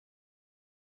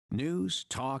News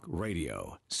Talk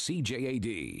Radio,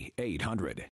 CJAD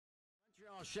 800.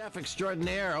 Montreal chef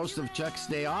extraordinaire, host of Chuck's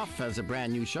Day Off, has a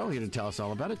brand new show here to tell us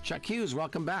all about it. Chuck Hughes,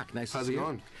 welcome back. Nice to see you. How's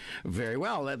it going? Very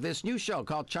well. This new show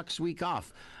called Chuck's Week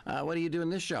Off. What do you do in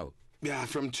this show? Yeah,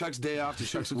 from Chuck's Day Off to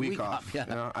Chuck's Week Off. Yeah.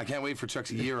 You know, I can't wait for Chuck's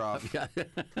year off.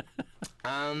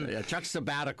 Chuck's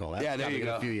sabbatical. That's there you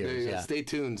go. A few years. Yeah. Stay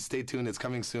tuned. It's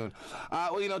coming soon.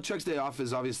 Chuck's Day Off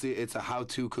is obviously it's a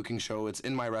how-to cooking show. It's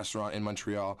in my restaurant in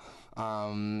Montreal,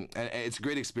 and it's a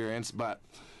great experience. But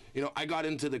I got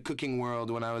into the cooking world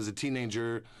when I was a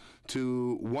teenager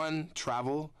to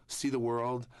travel, see the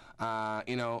world,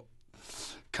 kind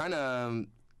of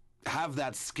have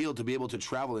that skill to be able to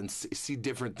travel and see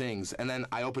different things. And then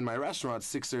I opened my restaurant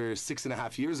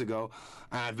 6.5 years ago,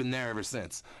 and I've been there ever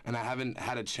since. And I haven't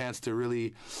had a chance to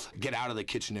really get out of the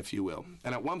kitchen, if you will.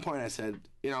 And at one point I said,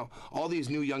 all these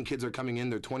new young kids are coming in.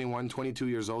 They're 21, 22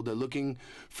 years old. They're looking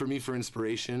for me for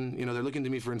inspiration. They're looking to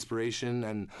me for inspiration.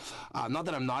 And not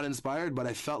that I'm not inspired, but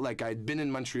I felt like I'd been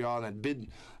in Montreal and I'd been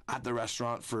at the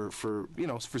restaurant for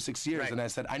 6 years. Right. And I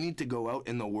said, I need to go out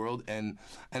in the world and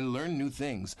learn new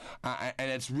things. And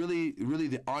it's really, really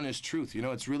the honest truth.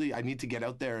 It's really, I need to get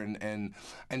out there and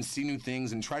see new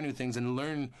things and try new things and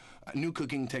learn new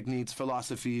cooking techniques,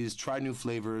 philosophies, try new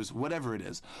flavors, whatever it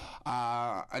is.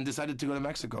 And decided to go to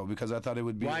Mexico because I thought it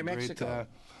would be a great... Mexico?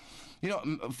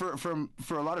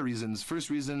 For a lot of reasons.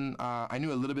 First reason, I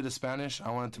knew a little bit of Spanish.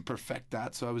 I wanted to perfect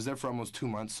that, so I was there for almost 2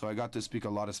 months. So I got to speak a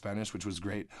lot of Spanish, which was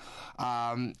great.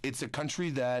 It's a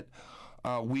country that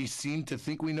we seem to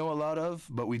think we know a lot of,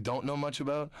 but we don't know much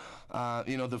about.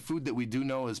 The food that we do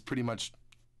know is pretty much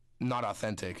not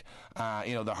authentic.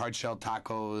 The hard shell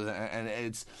tacos, and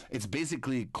it's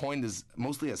basically coined as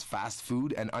mostly as fast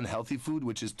food and unhealthy food,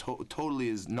 which is totally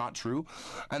is not true.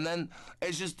 And then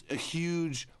it's just a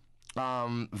huge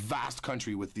vast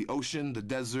country with the ocean, the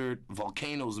desert,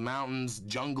 volcanoes, mountains,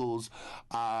 jungles,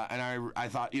 and I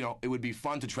thought it would be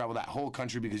fun to travel that whole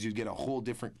country because you'd get a whole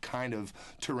different kind of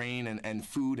terrain and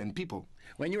food and people.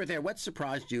 When you were there, what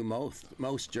surprised you most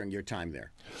during your time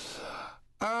there?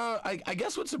 I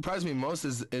guess what surprised me most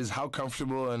is how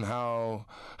comfortable and how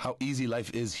easy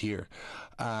life is here.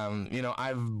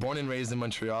 I've born and raised in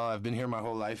Montreal. I've been here my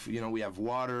whole life. We have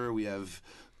water, we have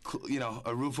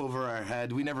a roof over our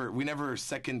head. We never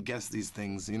second guess these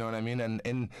things. You know what I mean? And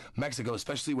in Mexico,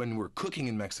 especially when we're cooking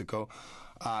in Mexico,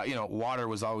 water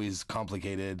was always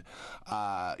complicated.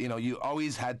 You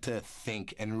always had to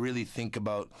think and really think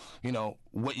about,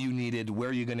 what you needed,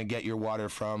 where you're going to get your water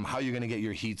from, how you're going to get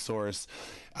your heat source.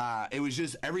 It was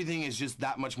just, everything is just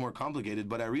that much more complicated.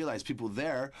 But I realized people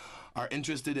there are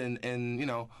interested in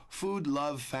food,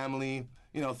 love, family,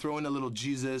 throw in a little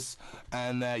Jesus,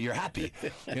 and you're happy.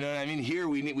 You know what I mean? Here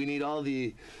we need all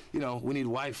the, we need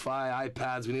Wi-Fi,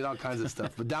 iPads, we need all kinds of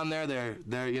stuff. But down there,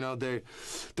 they're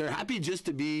happy just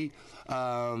to be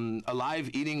alive,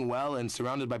 eating well, and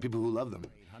surrounded by people who love them.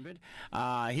 800.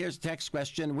 Here's a text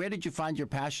question: where did you find your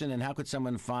passion, and how could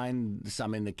someone find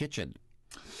some in the kitchen?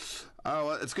 Oh,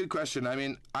 well, it's a good question. I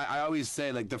mean, I always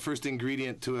say, the first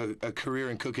ingredient to a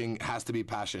career in cooking has to be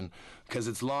passion, because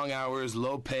it's long hours,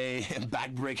 low pay, and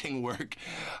back-breaking work.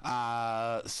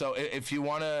 So if you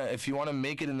wanna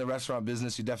make it in the restaurant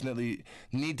business, you definitely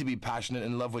need to be passionate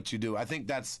and love what you do. I think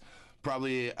that's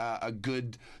probably a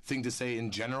good thing to say in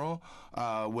general.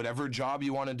 Whatever job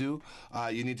you want to do,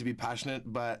 you need to be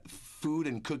passionate. But food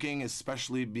and cooking,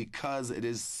 especially because it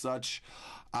is such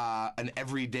an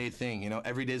everyday thing.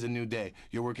 Every day is a new day.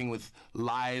 You're working with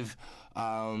live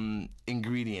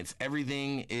ingredients.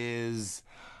 Everything is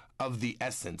of the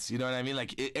essence, you know what I mean?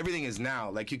 Everything is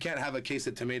now. You can't have a case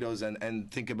of tomatoes and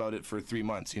think about it for 3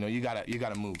 months. You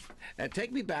gotta move.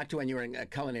 Take me back to when you were in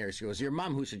culinary school. It was your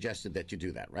mom who suggested that you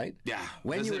do that, right? Yeah.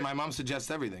 My mom suggests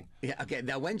everything. Yeah. Okay.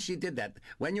 Now, when she did that,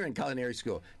 when you're in culinary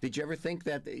school, did you ever think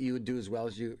that you would do as well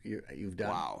as you've done?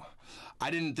 Wow.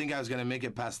 I didn't think I was gonna make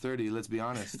it past 30. Let's be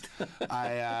honest. It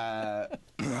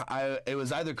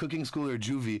was either cooking school or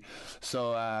juvie.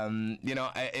 So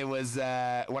it was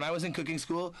when I was in cooking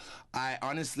school. I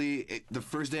honestly, the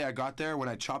first day I got there, when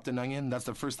I chopped an onion, that's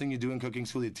the first thing you do in cooking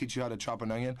school. They teach you how to chop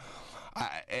an onion,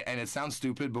 and it sounds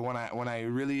stupid, but when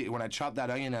I chopped that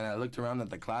onion and I looked around at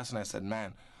the class and I said,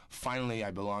 "Man, finally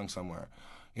I belong somewhere."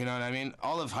 You know what I mean?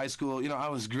 All of high school, I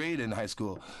was great in high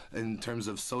school in terms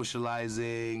of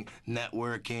socializing,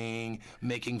 networking,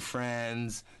 making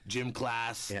friends, gym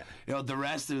class. Yeah. The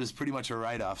rest, it was pretty much a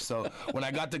write-off. So when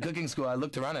I got to cooking school, I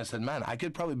looked around and I said, man, I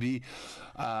could probably be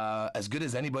as good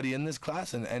as anybody in this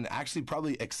class and actually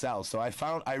probably excel. So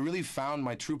I really found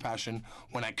my true passion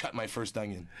when I cut my first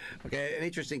onion. Okay, an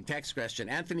interesting text question.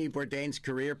 Anthony Bourdain's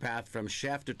career path from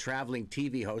chef to traveling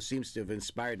TV host seems to have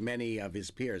inspired many of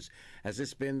his peers. Has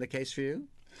this been the case for you?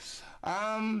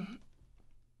 I'll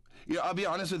be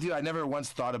honest with you. I never once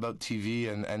thought about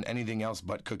TV and anything else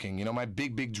but cooking. My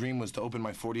big dream was to open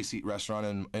my 40-seat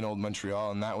restaurant in old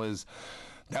Montreal, and that was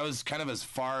kind of as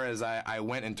far as I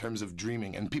went in terms of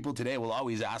dreaming. And people today will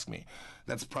always ask me.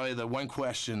 That's probably the one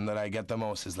question that I get the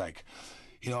most is like,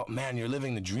 man, you're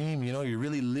living the dream. You're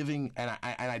really living. And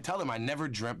I tell them I never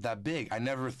dreamt that big. I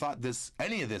never thought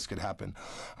any of this could happen.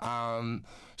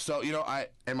 So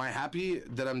am I happy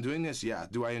that I'm doing this? Yeah.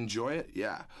 Do I enjoy it?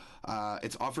 Yeah.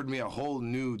 It's offered me a whole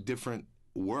new, different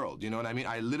world. You know what I mean?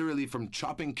 I literally, from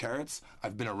chopping carrots,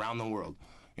 I've been around the world.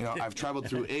 I've traveled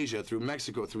through Asia, through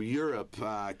Mexico, through Europe,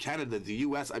 Canada, the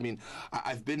U.S. I mean,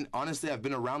 I've been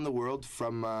around the world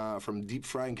from deep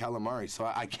frying calamari, so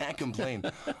I can't complain.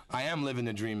 I am living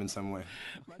a dream in some way.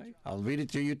 I'll read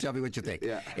it to you. Tell me what you think.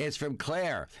 Yeah. It's from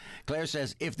Claire. Claire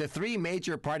says, if the three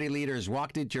major party leaders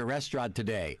walked into your restaurant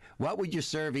today, what would you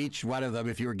serve each one of them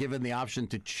if you were given the option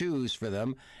to choose for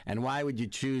them, and why would you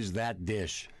choose that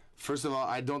dish? First of all,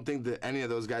 I don't think that any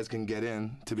of those guys can get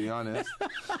in, to be honest.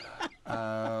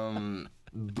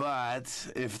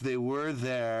 But if they were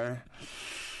there,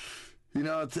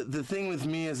 the thing with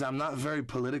me is I'm not very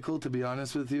political, to be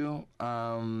honest with you.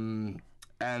 And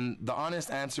the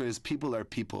honest answer is people are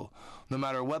people. No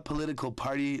matter what political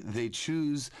party they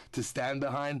choose to stand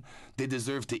behind, they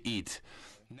deserve to eat.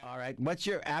 All right. What's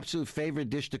your absolute favorite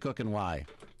dish to cook and why?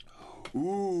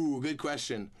 Ooh, good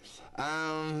question.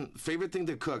 Favorite thing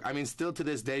to cook? I mean, still to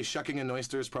this day, shucking an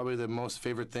oyster is probably the most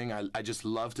favorite thing. I just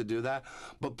love to do that.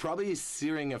 But probably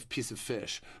searing a piece of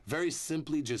fish. Very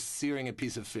simply, just searing a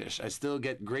piece of fish. I still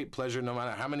get great pleasure no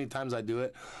matter how many times I do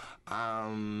it.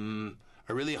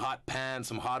 A really hot pan,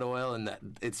 some hot oil, and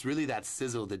it's really that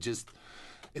sizzle that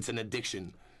it's an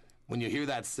addiction. When you hear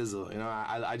that sizzle,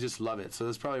 I just love it. So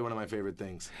that's probably one of my favorite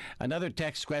things. Another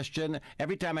text question.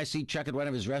 Every time I see Chuck at one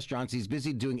of his restaurants, he's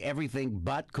busy doing everything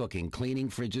but cooking, cleaning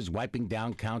fridges, wiping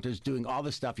down counters, doing all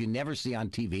the stuff you never see on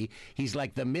TV. He's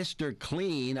like the Mr.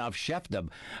 Clean of chefdom.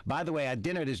 By the way, at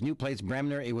dinner at his new place,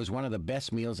 Bremner, it was one of the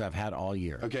best meals I've had all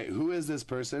year. Okay, who is this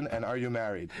person, and are you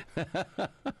married?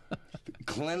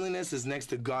 Cleanliness is next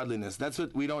to godliness. That's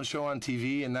what we don't show on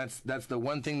TV, and that's the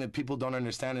one thing that people don't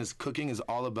understand is cooking is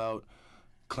all about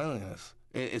cleanliness.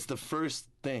 It's the first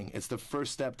thing. It's the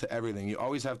first step to everything. You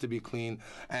always have to be clean,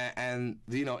 and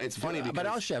it's funny because but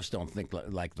all chefs don't think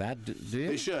like that, do you?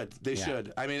 They should. They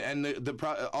should. I mean, and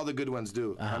all the good ones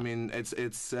do. I mean, it's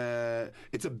a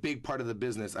big part of the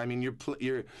business. I mean, you're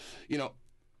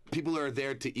people are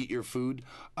there to eat your food.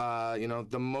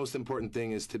 The most important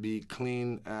thing is to be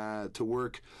clean, to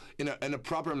work in a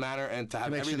proper manner, and to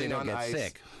have everything on ice.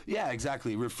 Sick. Yeah,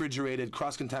 exactly. Refrigerated,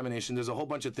 cross-contamination. There's a whole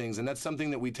bunch of things, and that's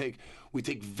something that we take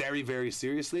very, very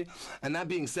seriously. And that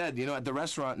being said, at the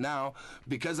restaurant now,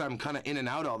 because I'm kind of in and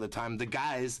out all the time, the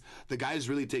guys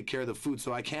really take care of the food.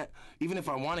 So I can't, even if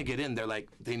I want to get in,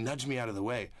 they nudge me out of the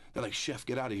way. They're like, chef,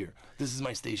 get out of here. This is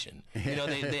my station.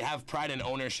 They have pride and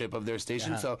ownership of their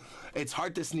station. So it's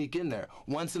hard to sneak in there.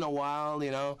 Once in a while,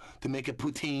 to make a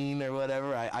poutine or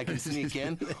whatever, I can sneak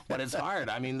in, but it's hard.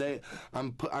 I mean,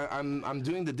 I'm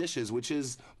doing the dishes, which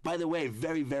is, by the way,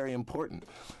 very, very important.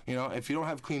 If you don't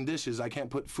have clean dishes, I can't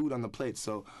put food on the plate.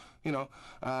 So,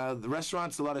 the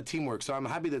restaurant's a lot of teamwork. So I'm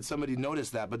happy that somebody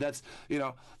noticed that. But that's,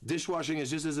 dishwashing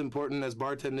is just as important as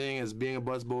bartending, as being a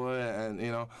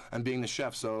busboy, and being the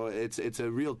chef. So it's a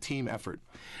real team effort.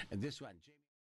 And this one,